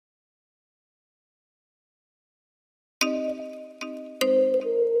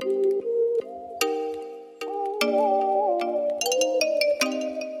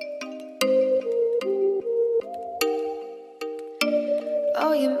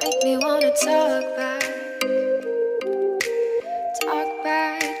make me wanna talk back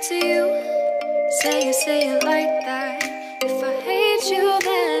to you. Say it like that. If I hate you,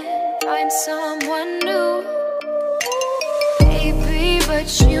 then find someone new. Baby, but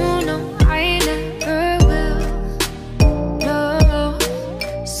you know I never will. No,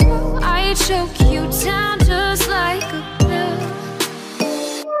 so I choke you down just like a pill.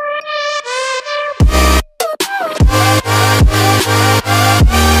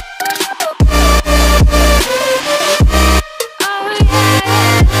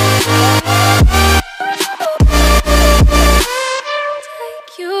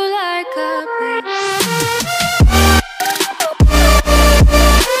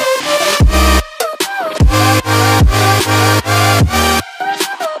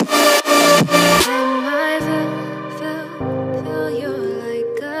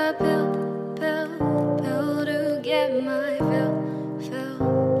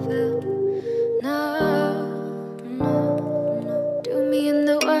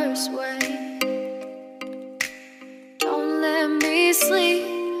 Sleep,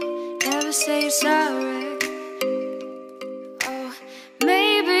 never say you're sorry. Oh,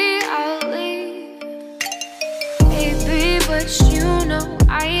 maybe I'll leave, baby, but you know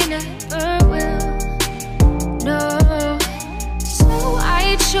I never will. No, so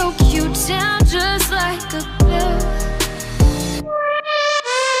I choke you down just like a pill.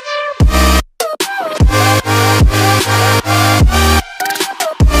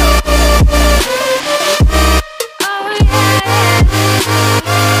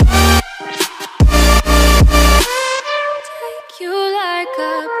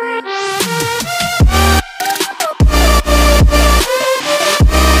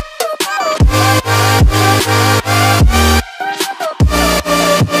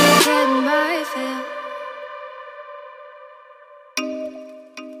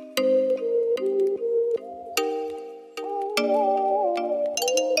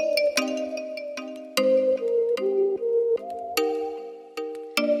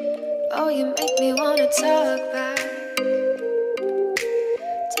 Oh, you make me wanna talk back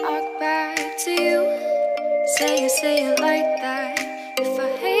to you. Say it like that. If I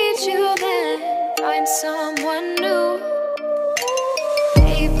hate you, then find someone new.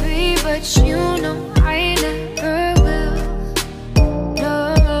 Baby, but you know I never will.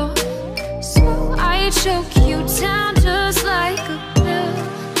 No, so I choke you down just like a pill.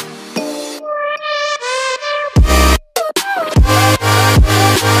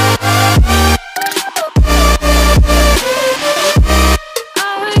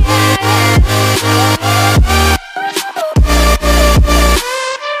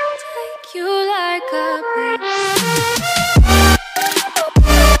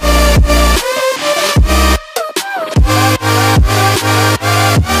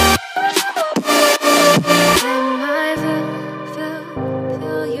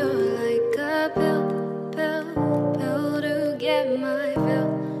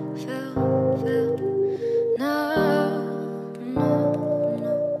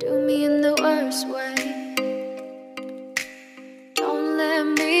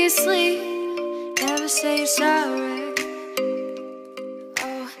 Sleep, never say you're sorry.